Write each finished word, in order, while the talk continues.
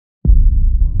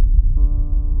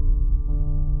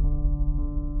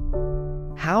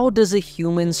how does a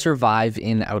human survive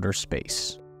in outer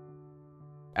space?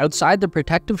 Outside the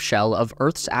protective shell of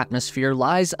Earth's atmosphere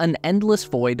lies an endless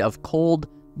void of cold,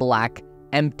 black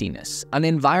emptiness, an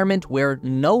environment where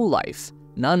no life,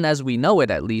 none as we know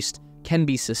it at least, can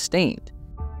be sustained.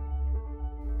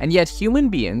 And yet human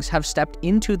beings have stepped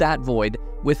into that void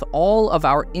with all of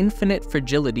our infinite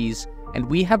fragilities, and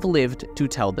we have lived to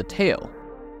tell the tale.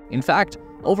 In fact,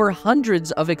 over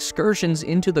hundreds of excursions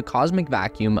into the cosmic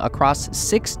vacuum across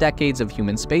 6 decades of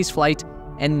human spaceflight,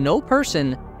 and no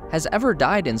person has ever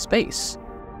died in space.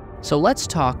 So let's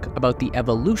talk about the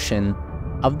evolution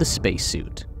of the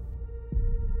spacesuit.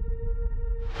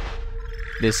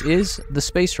 This is the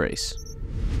space race.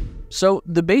 So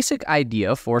the basic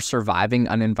idea for surviving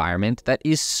an environment that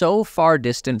is so far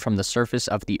distant from the surface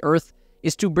of the Earth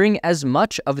is to bring as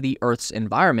much of the Earth's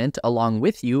environment along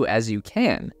with you as you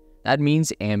can. That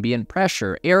means ambient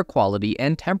pressure, air quality,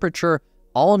 and temperature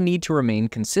all need to remain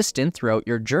consistent throughout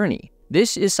your journey.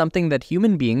 This is something that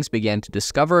human beings began to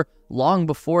discover long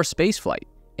before spaceflight.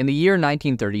 In the year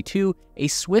 1932, a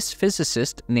Swiss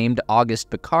physicist named Auguste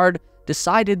Piccard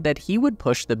decided that he would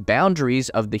push the boundaries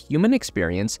of the human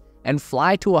experience and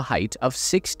fly to a height of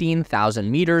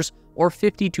 16,000 meters or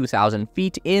 52,000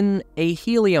 feet in a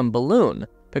helium balloon.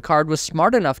 Piccard was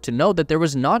smart enough to know that there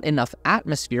was not enough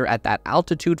atmosphere at that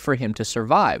altitude for him to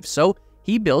survive, so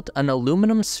he built an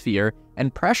aluminum sphere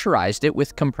and pressurized it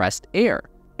with compressed air.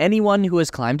 Anyone who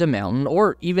has climbed a mountain,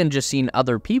 or even just seen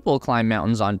other people climb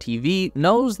mountains on TV,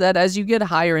 knows that as you get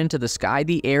higher into the sky,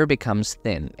 the air becomes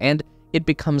thin, and it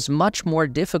becomes much more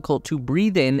difficult to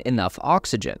breathe in enough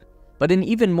oxygen. But an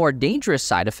even more dangerous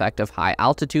side effect of high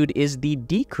altitude is the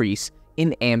decrease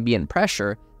in ambient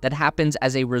pressure that happens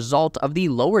as a result of the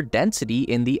lower density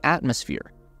in the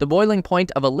atmosphere. The boiling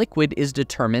point of a liquid is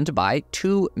determined by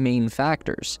 2 main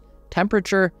factors: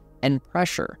 temperature and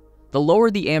pressure. The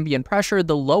lower the ambient pressure,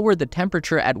 the lower the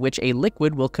temperature at which a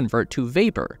liquid will convert to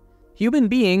vapor. Human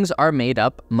beings are made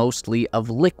up mostly of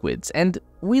liquids, and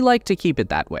we like to keep it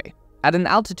that way. At an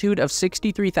altitude of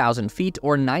 63,000 feet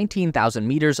or 19,000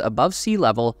 meters above sea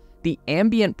level, the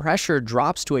ambient pressure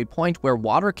drops to a point where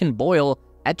water can boil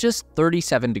at just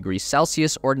 37 degrees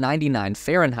Celsius or 99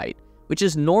 Fahrenheit, which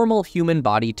is normal human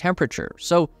body temperature.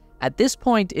 So at this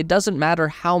point, it doesn't matter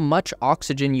how much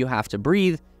oxygen you have to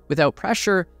breathe. Without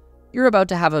pressure, you're about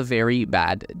to have a very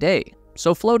bad day.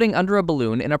 So floating under a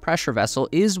balloon in a pressure vessel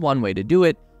is one way to do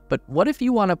it, but what if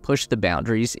you want to push the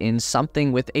boundaries in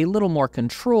something with a little more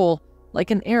control,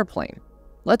 like an airplane?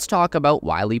 Let's talk about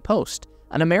Wiley Post,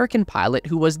 an American pilot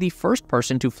who was the first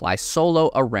person to fly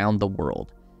solo around the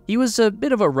world. He was a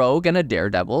bit of a rogue and a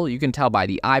daredevil, you can tell by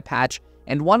the eye patch,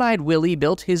 and One-Eyed Willie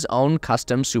built his own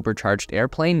custom supercharged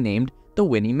airplane named the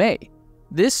Winnie Mae.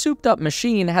 This souped-up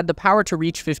machine had the power to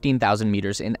reach 15,000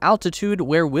 meters in altitude,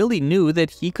 where Willie knew that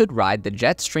he could ride the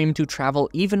jet stream to travel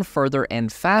even further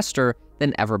and faster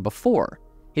than ever before.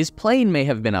 His plane may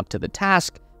have been up to the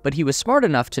task, but he was smart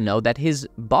enough to know that his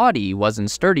body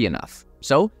wasn't sturdy enough.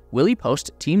 So Willie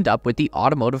Post teamed up with the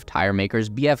automotive tire makers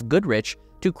BFGoodrich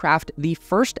to craft the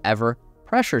first ever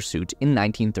pressure suit in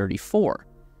 1934.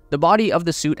 The body of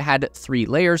the suit had 3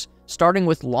 layers, starting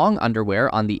with long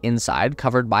underwear on the inside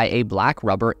covered by a black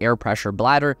rubber air pressure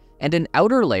bladder and an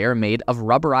outer layer made of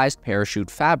rubberized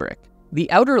parachute fabric. The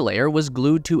outer layer was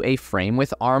glued to a frame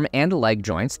with arm and leg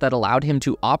joints that allowed him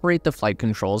to operate the flight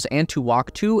controls and to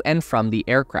walk to and from the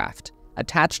aircraft.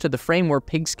 Attached to the frame were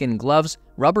pigskin gloves,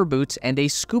 rubber boots, and a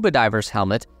scuba diver's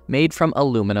helmet made from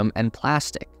aluminum and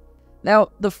plastic. Now,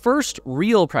 the first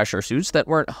real pressure suits that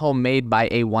weren't homemade by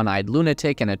a one-eyed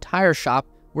lunatic in a tire shop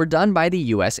were done by the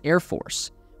US Air Force.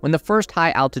 When the first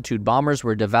high-altitude bombers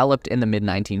were developed in the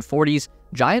mid-1940s,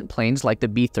 giant planes like the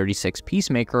B-36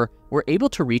 Peacemaker were able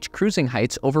to reach cruising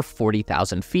heights over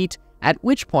 40,000 feet, at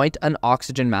which point an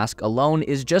oxygen mask alone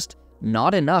is just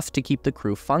not enough to keep the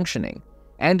crew functioning.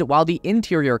 And while the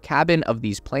interior cabin of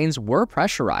these planes were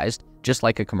pressurized, just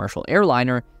like a commercial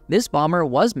airliner, this bomber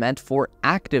was meant for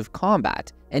active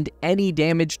combat, and any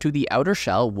damage to the outer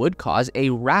shell would cause a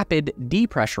rapid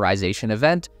depressurization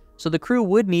event, so the crew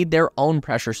would need their own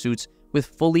pressure suits with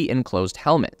fully enclosed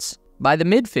helmets. By the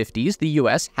mid-50s, the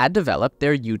US had developed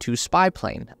their U-2 spy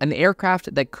plane, an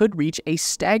aircraft that could reach a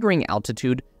staggering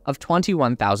altitude of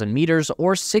 21,000 meters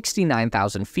or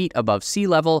 69,000 feet above sea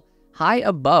level, high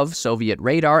above Soviet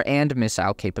radar and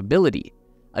missile capability.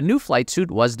 A new flight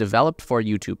suit was developed for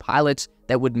U-2 pilots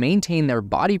that would maintain their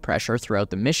body pressure throughout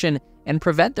the mission and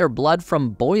prevent their blood from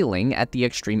boiling at the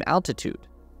extreme altitude.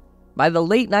 By the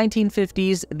late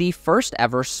 1950s, the first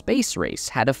ever space race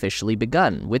had officially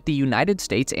begun, with the United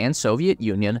States and Soviet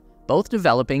Union both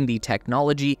developing the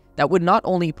technology that would not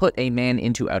only put a man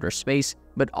into outer space,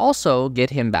 but also get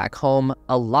him back home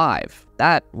alive.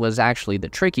 That was actually the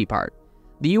tricky part.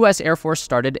 The US Air Force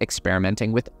started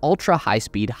experimenting with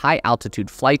ultra-high-speed, high-altitude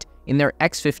flight in their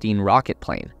X-15 rocket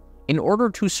plane. In order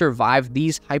to survive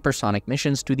these hypersonic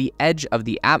missions to the edge of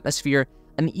the atmosphere,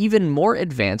 an even more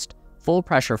advanced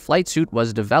full-pressure flight suit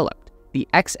was developed, the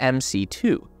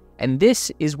XMC-2, and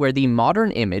this is where the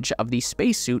modern image of the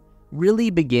spacesuit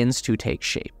really begins to take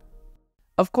shape.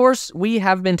 Of course, we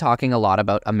have been talking a lot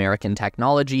about American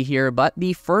technology here, but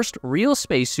the first real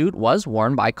spacesuit was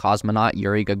worn by cosmonaut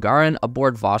Yuri Gagarin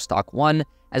aboard Vostok 1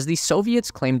 as the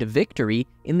Soviets claimed victory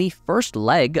in the first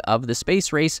leg of the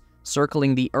space race,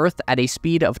 circling the Earth at a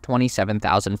speed of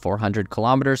 27,400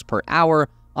 kilometers per hour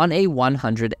on a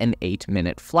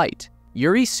 108-minute flight.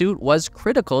 Yuri's suit was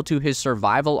critical to his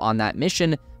survival on that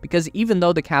mission because even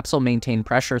though the capsule maintained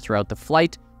pressure throughout the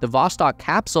flight, the Vostok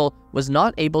capsule was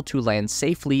not able to land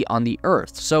safely on the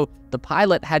Earth, so the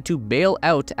pilot had to bail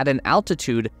out at an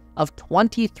altitude of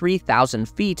 23,000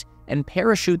 feet and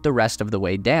parachute the rest of the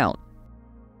way down.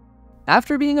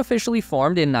 After being officially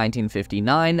formed in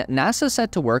 1959, NASA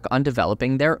set to work on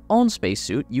developing their own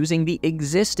spacesuit using the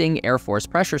existing Air Force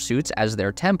pressure suits as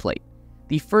their template.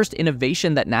 The first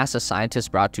innovation that NASA scientists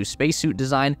brought to spacesuit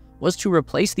design was to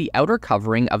replace the outer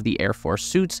covering of the Air Force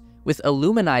suits with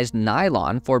aluminized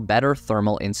nylon for better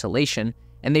thermal insulation,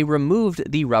 and they removed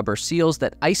the rubber seals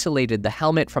that isolated the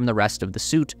helmet from the rest of the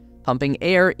suit, pumping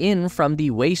air in from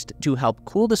the waist to help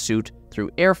cool the suit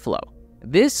through airflow.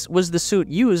 This was the suit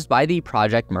used by the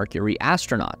Project Mercury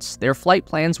astronauts. Their flight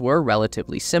plans were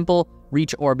relatively simple: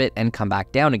 reach orbit and come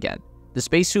back down again. The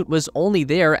spacesuit was only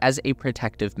there as a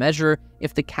protective measure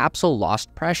if the capsule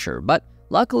lost pressure, but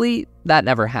luckily, that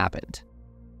never happened.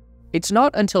 It's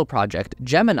not until Project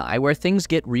Gemini where things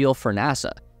get real for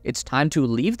NASA. It's time to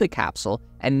leave the capsule,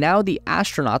 and now the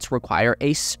astronauts require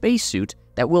a spacesuit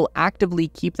that will actively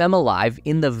keep them alive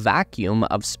in the vacuum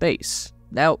of space.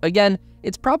 Now, again,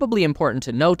 it's probably important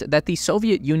to note that the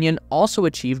Soviet Union also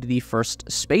achieved the first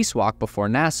spacewalk before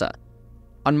NASA.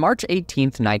 On March 18,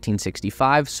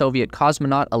 1965, Soviet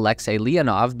cosmonaut Alexei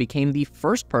Leonov became the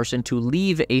first person to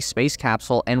leave a space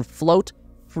capsule and float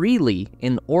freely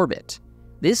in orbit.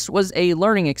 This was a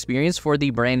learning experience for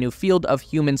the brand new field of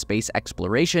human space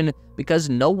exploration because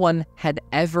no one had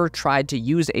ever tried to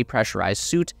use a pressurized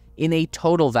suit in a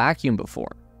total vacuum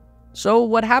before. So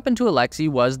what happened to Alexei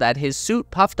was that his suit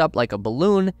puffed up like a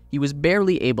balloon, he was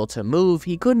barely able to move,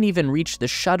 he couldn't even reach the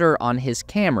shutter on his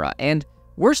camera, and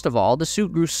worst of all, the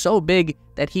suit grew so big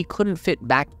that he couldn't fit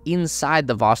back inside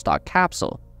the Vostok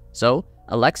capsule. So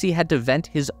Alexei had to vent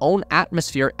his own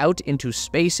atmosphere out into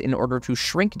space in order to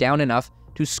shrink down enough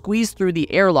to squeeze through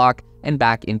the airlock and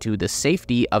back into the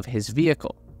safety of his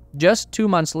vehicle. Just 2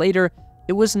 months later,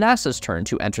 it was NASA's turn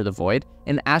to enter the void,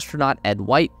 and astronaut Ed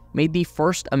White made the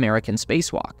first American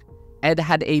spacewalk. Ed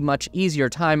had a much easier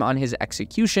time on his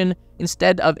execution.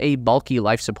 Instead of a bulky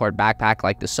life support backpack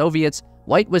like the Soviets,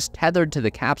 White was tethered to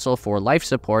the capsule for life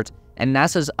support, and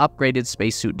NASA's upgraded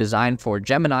spacesuit design for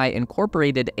Gemini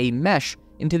incorporated a mesh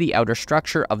into the outer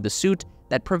structure of the suit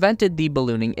that prevented the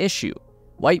ballooning issue.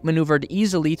 White maneuvered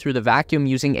easily through the vacuum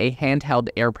using a handheld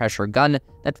air pressure gun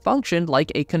that functioned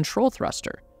like a control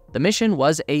thruster. The mission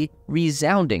was a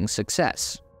resounding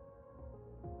success.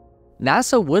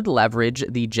 NASA would leverage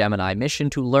the Gemini mission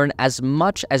to learn as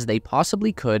much as they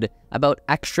possibly could about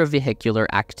extravehicular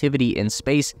activity in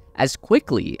space as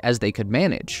quickly as they could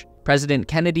manage. President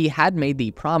Kennedy had made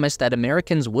the promise that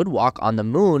Americans would walk on the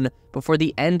moon before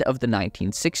the end of the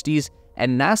 1960s,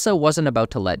 and NASA wasn't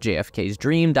about to let JFK's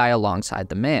dream die alongside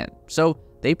the man. So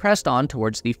they pressed on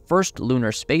towards the first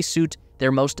lunar spacesuit,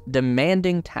 their most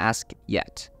demanding task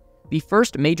yet. The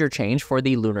first major change for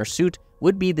the lunar suit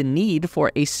would be the need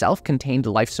for a self-contained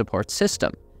life support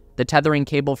system. The tethering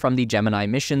cable from the Gemini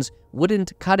missions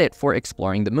wouldn't cut it for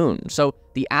exploring the moon, so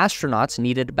the astronauts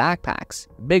needed backpacks,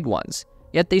 big ones,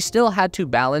 yet they still had to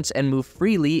balance and move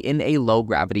freely in a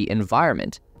low-gravity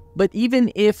environment. But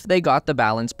even if they got the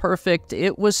balance perfect,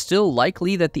 it was still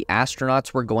likely that the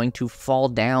astronauts were going to fall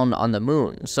down on the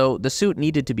moon, so the suit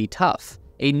needed to be tough.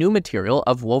 A new material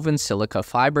of woven silica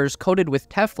fibers coated with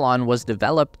Teflon was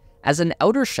developed as an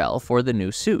outer shell for the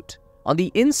new suit. On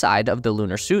the inside of the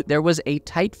lunar suit, there was a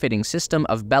tight-fitting system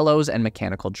of bellows and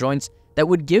mechanical joints that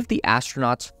would give the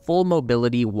astronauts full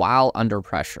mobility while under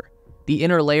pressure. The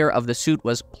inner layer of the suit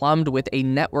was plumbed with a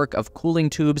network of cooling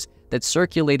tubes that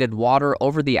circulated water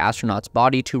over the astronaut's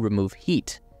body to remove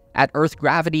heat. At Earth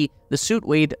gravity, the suit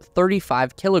weighed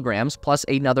 35 kilograms plus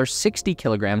another 60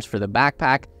 kilograms for the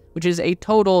backpack, which is a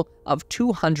total of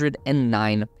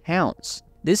 209 pounds.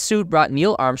 This suit brought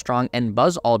Neil Armstrong and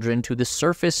Buzz Aldrin to the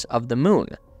surface of the moon.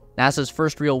 NASA's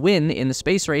first real win in the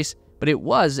space race, but it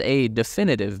was a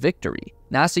definitive victory.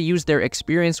 NASA used their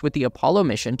experience with the Apollo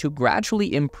mission to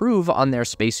gradually improve on their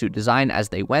spacesuit design as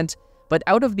they went, but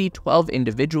out of the 12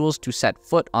 individuals to set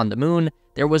foot on the moon,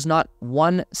 there was not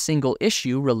one single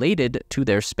issue related to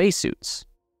their spacesuits.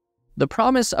 The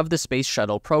promise of the Space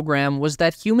Shuttle program was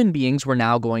that human beings were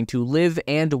now going to live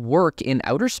and work in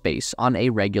outer space on a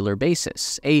regular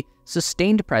basis, a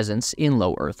sustained presence in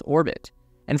low Earth orbit.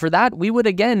 And for that, we would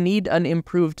again need an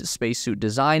improved spacesuit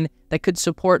design that could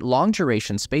support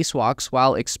long-duration spacewalks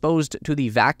while exposed to the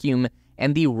vacuum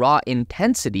and the raw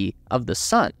intensity of the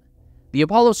sun. The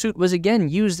Apollo suit was again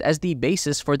used as the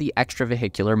basis for the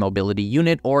Extravehicular Mobility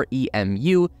Unit, or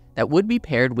E.M.U, that would be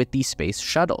paired with the Space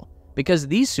Shuttle. Because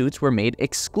these suits were made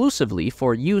exclusively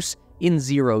for use in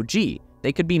zero-G,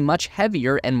 they could be much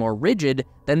heavier and more rigid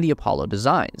than the Apollo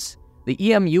designs. The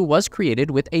E.M.U was created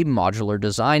with a modular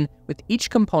design, with each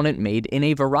component made in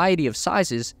a variety of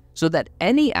sizes so that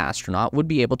any astronaut would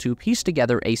be able to piece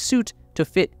together a suit to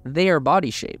fit their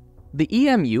body shape. The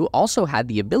E.M.U also had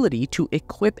the ability to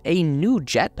equip a new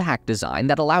jetpack design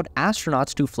that allowed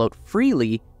astronauts to float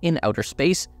freely in outer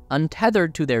space,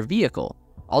 untethered to their vehicle,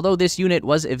 although this unit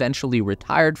was eventually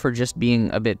retired for just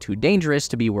being a bit too dangerous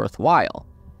to be worthwhile.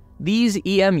 These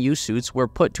E.M.U suits were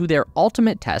put to their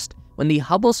ultimate test when the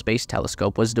Hubble Space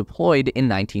Telescope was deployed in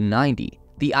 1990.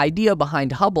 The idea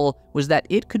behind Hubble was that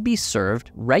it could be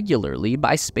served regularly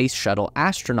by Space Shuttle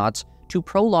astronauts to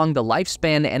prolong the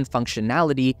lifespan and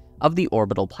functionality of the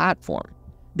orbital platform.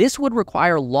 This would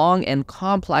require long and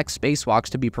complex spacewalks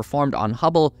to be performed on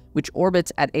Hubble, which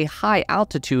orbits at a high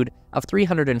altitude of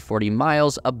 340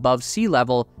 miles above sea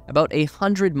level, about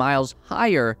 100 miles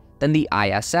higher than the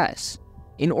ISS.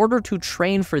 In order to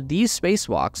train for these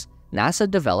spacewalks, NASA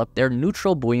developed their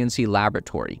Neutral Buoyancy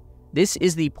Laboratory. This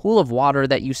is the pool of water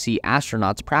that you see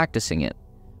astronauts practicing in.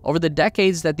 Over the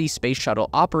decades that the Space Shuttle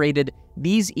operated,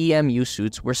 these E.M.U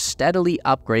suits were steadily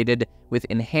upgraded with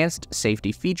enhanced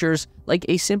safety features like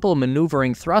a simple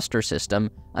maneuvering thruster system,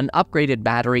 an upgraded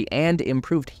battery, and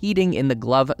improved heating in the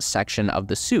glove section of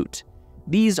the suit.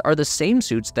 These are the same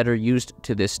suits that are used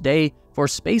to this day for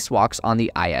spacewalks on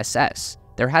the ISS.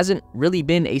 There hasn't really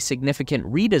been a significant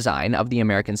redesign of the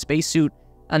American spacesuit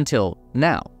until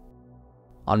now.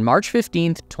 On March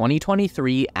 15,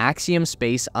 2023, Axiom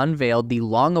Space unveiled the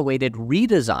long-awaited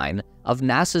redesign of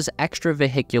NASA's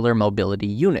Extravehicular Mobility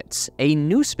Units, a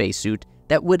new spacesuit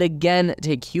that would again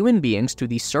take human beings to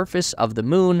the surface of the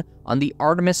moon on the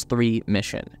Artemis 3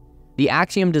 mission. The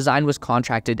Axiom design was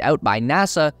contracted out by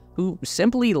NASA, who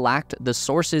simply lacked the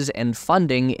sources and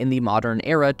funding in the modern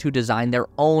era to design their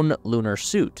own lunar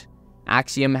suit.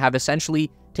 Axiom have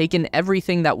essentially taken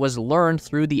everything that was learned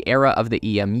through the era of the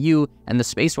E.M.U and the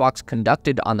spacewalks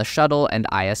conducted on the shuttle and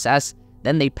ISS,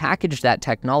 then they packaged that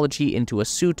technology into a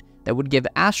suit that would give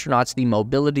astronauts the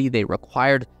mobility they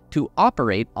required to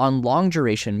operate on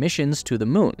long-duration missions to the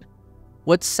moon.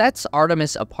 What sets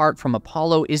Artemis apart from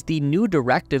Apollo is the new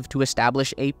directive to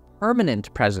establish a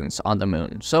permanent presence on the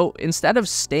moon. So instead of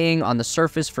staying on the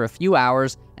surface for a few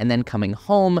hours and then coming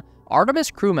home,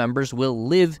 Artemis crew members will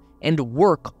live and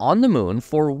work on the moon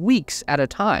for weeks at a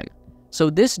time.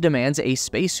 So this demands a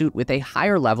spacesuit with a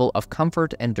higher level of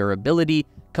comfort and durability,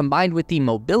 combined with the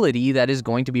mobility that is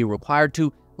going to be required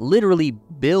to literally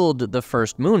build the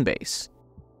first moon base.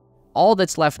 All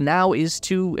that's left now is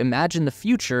to imagine the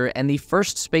future and the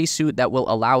first spacesuit that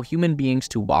will allow human beings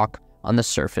to walk on the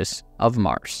surface of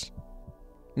Mars.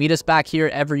 Meet us back here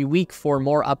every week for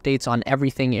more updates on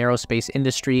everything aerospace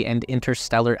industry and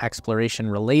interstellar exploration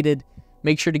related.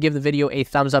 Make sure to give the video a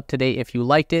thumbs up today if you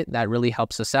liked it. That really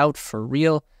helps us out for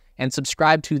real. And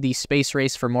subscribe to the Space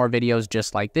Race for more videos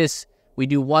just like this. We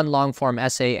do one long-form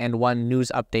essay and one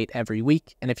news update every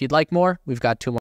week. And if you'd like more, we've got 2 more.